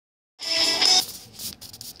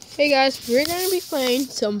Hey guys, we're gonna be playing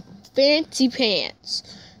some Fancy Pants.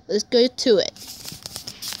 Let's go to it.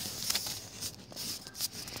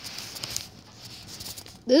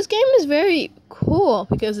 This game is very cool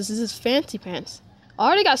because this is Fancy Pants. I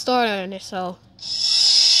already got started on it, so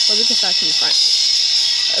we can start from the front.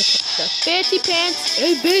 Okay, the Fancy Pants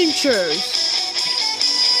Adventures.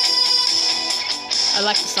 I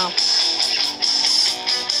like the song.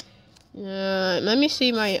 Let me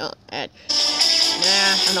see my ad. Nah,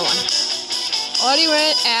 I don't want it. Already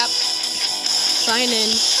ran app. Sign in.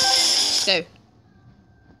 Let's go.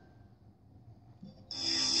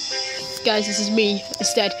 Guys, this is me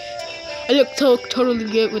instead. I look totally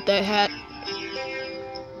good with that hat.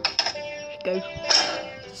 Go.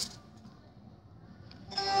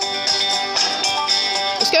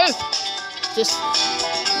 Let's go. Just,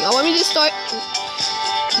 y'all want me to start?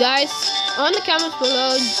 Guys, on the comments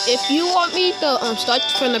below, if you want me to start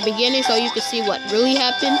from the beginning so you can see what really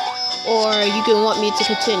happened, or you can want me to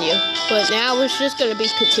continue. But now it's just gonna be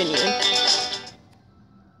continuing.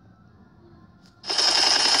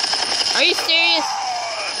 Are you serious?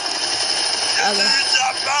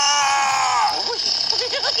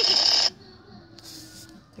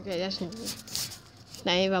 Okay, that's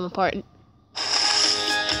not even important.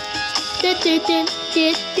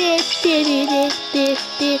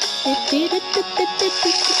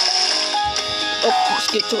 Oh, let's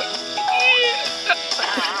get to it.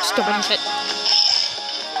 Stop on his head.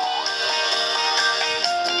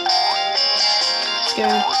 Let's go.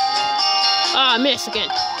 Ah, I missed again.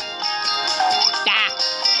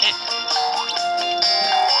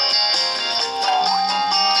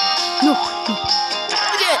 No.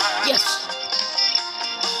 Yeah, yes.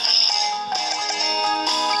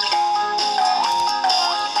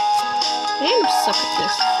 I suck at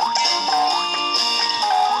this.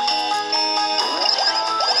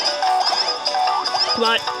 Come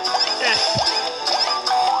on.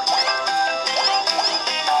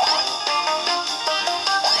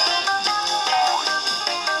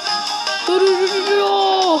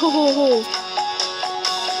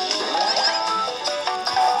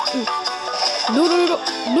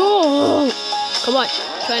 No. Come on.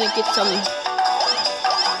 Trying to get some.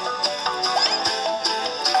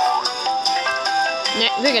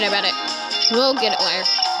 Nah, forget about it. We'll get it later.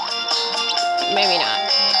 Maybe not.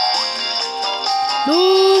 No!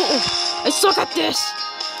 I suck at this!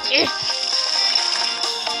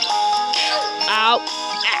 Ow!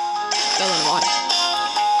 Fell in the water.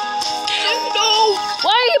 No!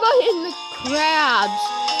 Why am I hitting the crabs?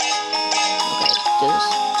 Okay, just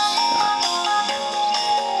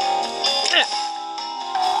stop.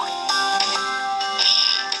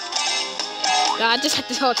 I just have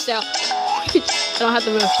to hold still. I don't have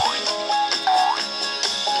to move.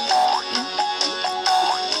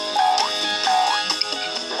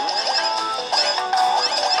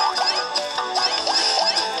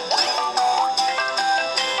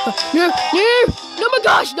 No, my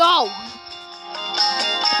gosh, no!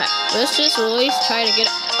 Okay, let's just at least try to get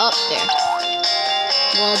up there.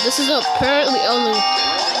 Well, this is apparently only...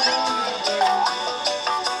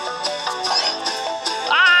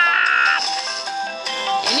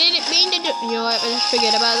 You know what, let's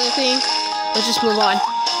forget about that thing. Let's just move on.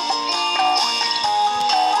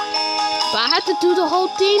 But I had to do the whole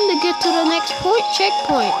thing to get to the next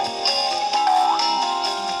checkpoint.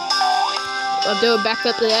 I'll do it back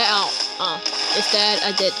up to that. Oh. Instead,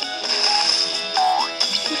 I did.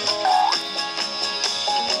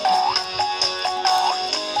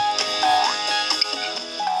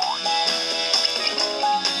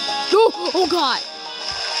 Oh God.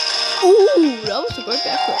 Ooh, that was a great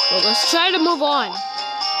backflip. Well, let's try to move on.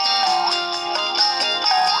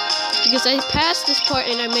 Because I passed this part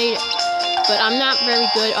and I made it. But I'm not very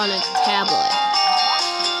good on a tablet.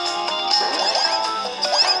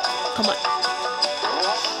 Come on.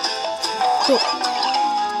 Cool.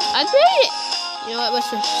 I made it! You know what, let's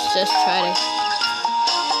just try to...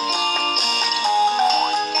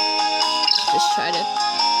 Just try to...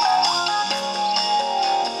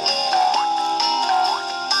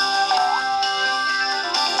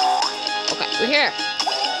 We're here.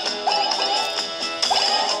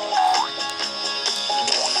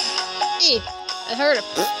 I heard it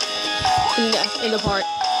in the part.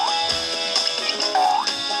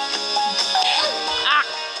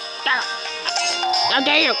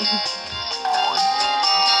 Damn!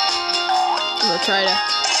 I'm gonna try to.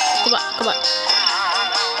 Come on.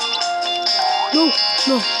 No,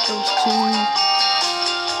 that was too.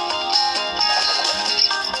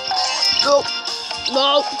 No.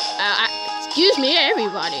 Excuse me,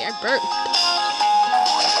 everybody. I burped.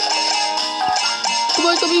 Come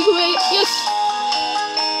on. Yes.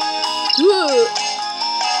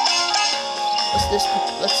 What's this?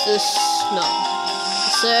 What's this? No.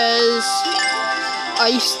 It says, are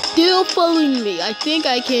you still following me? I think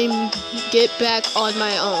I can get back on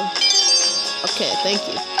my own. Okay, thank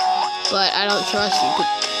you. But I don't trust you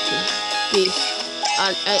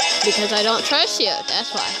because I don't trust you.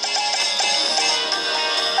 That's why.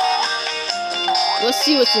 Let's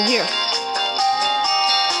see what's in here.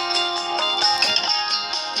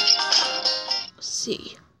 Let's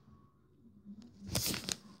see.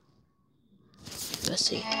 Let's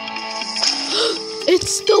see.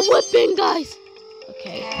 It's the weapon, guys.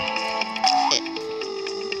 Okay.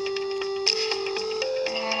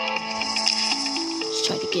 Let's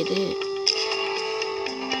try to get it.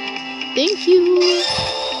 Thank you.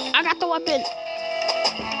 I got the weapon.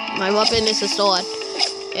 My weapon is a sword.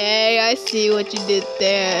 Hey, I see what you did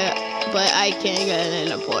there, but I can't get it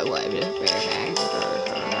in a point. Okay.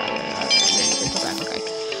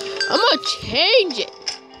 I'm gonna change it.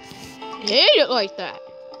 Hate it like that.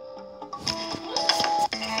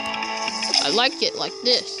 I like it like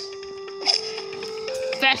this.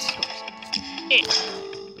 Fast.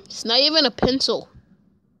 It's not even a pencil.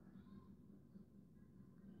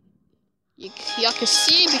 Y'all can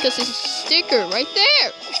see because it's a sticker right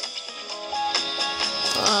there.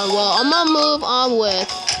 Well, I'm gonna move on with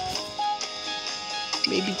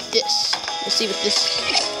maybe this. Let's see what this.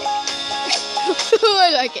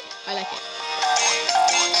 I like it. I like it.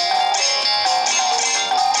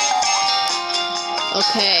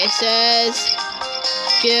 Okay, it says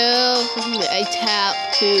give a tap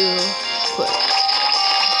to put.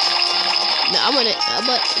 No, I'm gonna.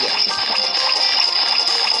 Yeah.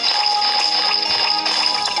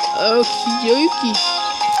 Okie dokie.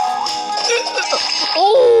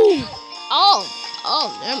 Oh,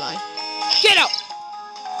 never mind. Get out!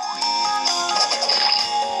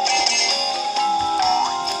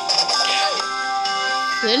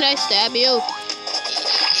 Didn't I stab you?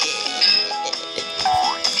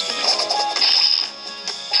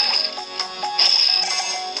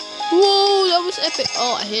 Whoa, that was epic.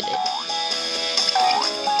 Oh, I hit it.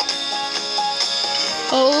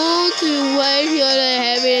 Oh, to wait for the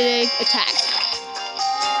heavy attack.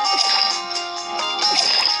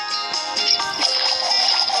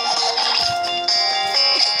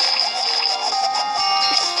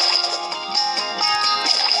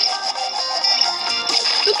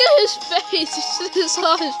 Look at his face. You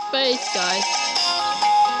saw his face, guys.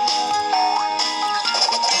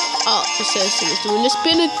 Oh, it says he was doing the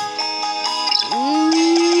spinning.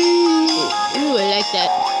 Ooh, I like that.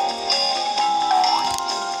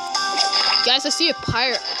 Guys, I see a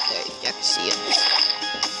pirate right there. You can see it.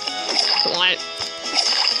 Come on.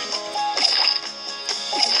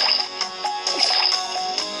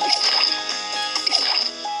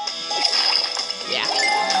 Yeah.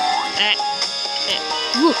 Yeah.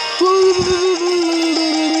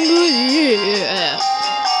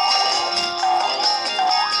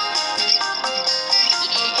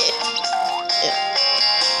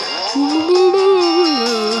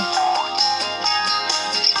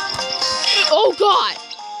 Oh God!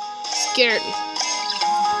 Scared me.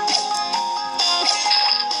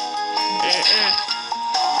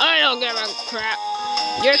 I don't give a crap.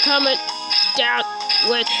 You're coming down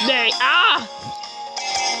with me. Ah!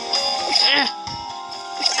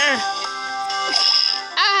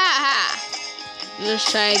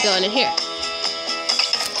 Let's try going in here.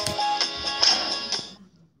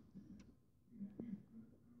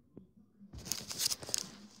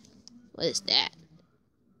 What is that?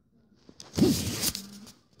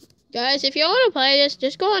 Guys, if you want to play this,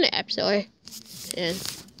 just go on the App Store and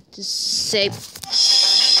just save.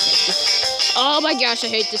 Oh my gosh, I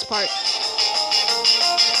hate this part.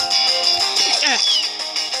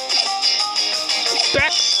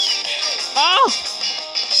 Back. Oh!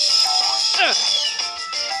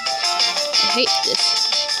 I hate this.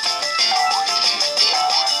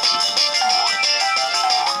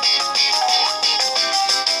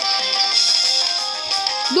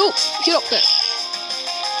 No! Get up there.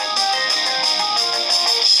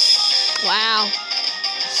 Wow.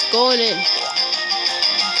 It's going in.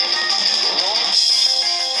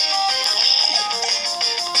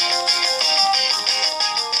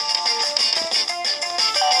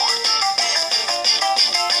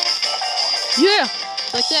 Yeah!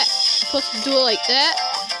 Like that. You're supposed to do it like that.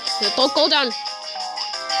 So don't go down.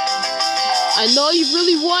 I know you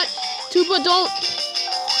really want to, but don't.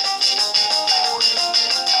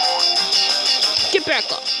 Get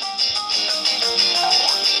back up.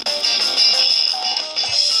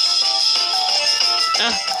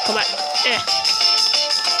 Come on.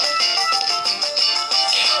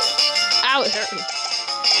 Ow, it hurt me.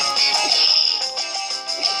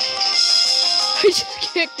 I just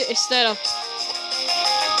kicked it instead of.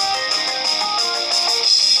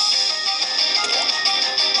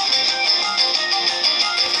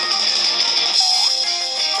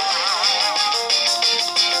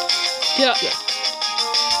 Get up there.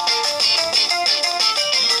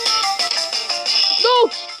 No!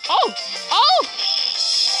 Oh! Oh!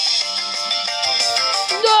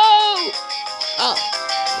 No! Oh.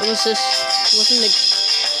 It was just.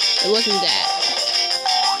 It wasn't that.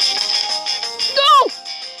 No!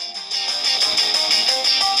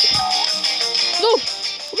 No!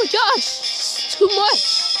 Oh my gosh! It's too much.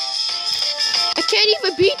 I can't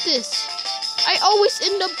even beat this. I always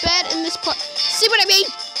end up bad in this part. See what I mean?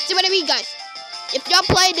 See what I mean, guys? If y'all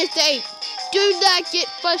play this game, do not get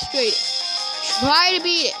frustrated. Try to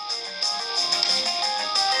beat it.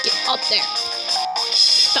 Get up there.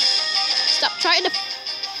 Stop. Stop trying to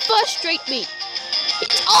frustrate me.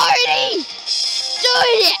 It's already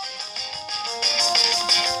doing it.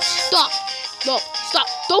 Stop. No. Stop.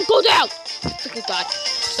 Don't go down. Freaking God.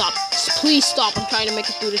 Stop. Please stop. I'm trying to make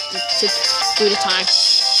it through the time.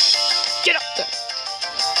 Get up there.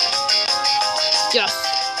 Just.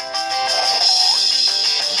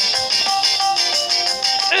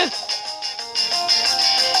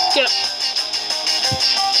 Get up.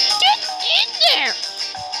 Get in there.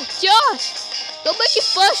 Oh, Josh. Don't make it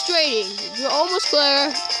frustrating. You're almost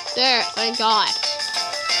there. There. Thank God.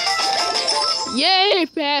 Yay,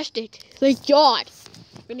 passed it. Thank God.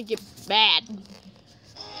 I'm gonna get mad.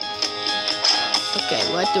 Okay,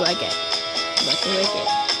 what do I get? What do I get?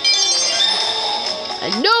 A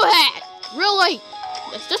new hat! Really?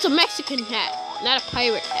 That's just a Mexican hat, not a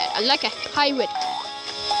pirate hat. I like a pirate.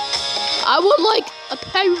 I would like a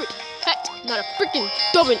pirate hat, not a freaking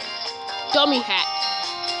dummy hat.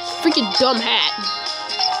 It's a freaking dumb hat.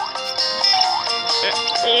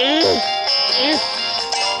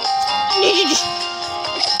 Need you just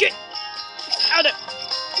get out of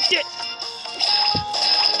it.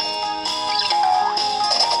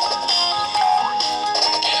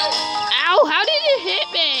 Ow, how did it hit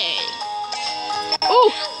me?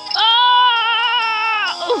 Oh!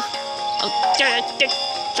 Ah! Oh! Try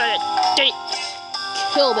to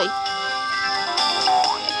kill me.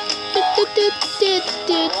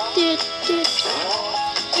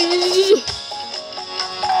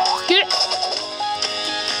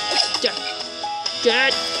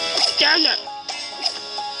 Get down there.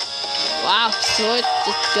 Wow, so it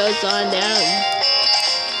just goes on down.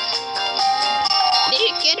 I need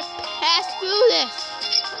to get it past through this.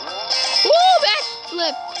 Woo,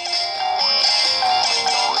 backflip.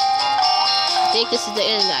 I think this is the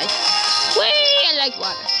end, guys. Whee, I like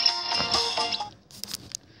water.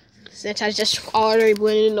 Since I just already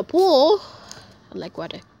went in the pool, I like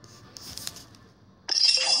water.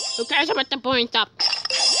 Who cares about the boring stuff?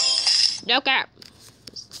 No care.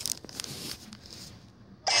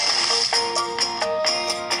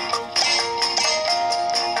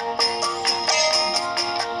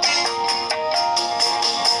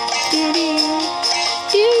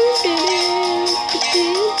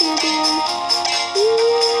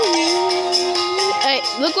 Hey,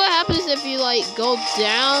 look what happens if you like go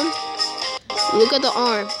down. Look at the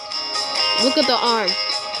arm. Look at the arm.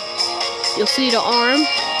 You'll see the arm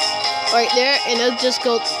right there, and it'll just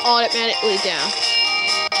go automatically down.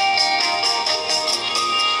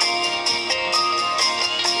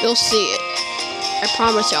 You'll see it. I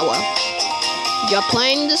promise y'all will. Y'all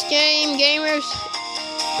playing this game, gamers?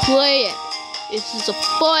 Play it. This is a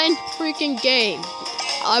fun freaking game.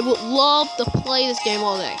 I would love to play this game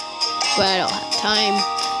all day, but I don't have time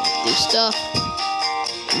to do stuff.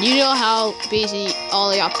 And you know how busy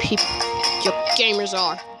all y'all people, your gamers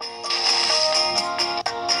are.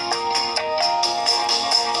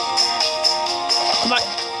 Come on,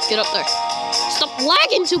 get up there. Stop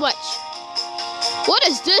lagging too much. What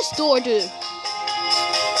does this door do?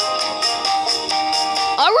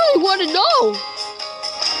 I really want to know.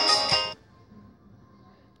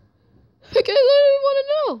 I really want to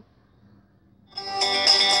know.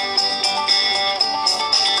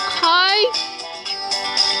 Hi?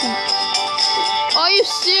 Are you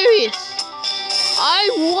serious?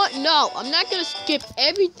 No, I'm not gonna skip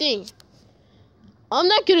everything. I'm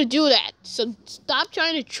not gonna do that. So stop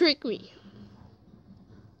trying to trick me.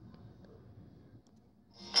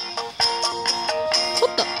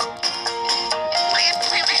 What the?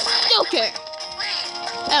 Okay.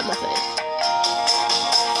 At my face.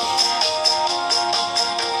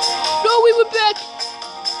 No, we went back.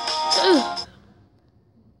 Ugh.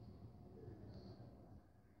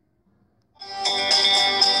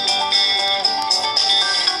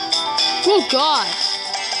 Oh God.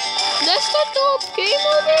 Let's start the game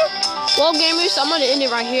over. Well, gamers, I'm gonna end it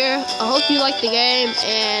right here. I hope you liked the game,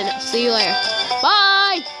 and see you later.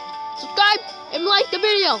 Bye. Subscribe and like the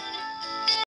video.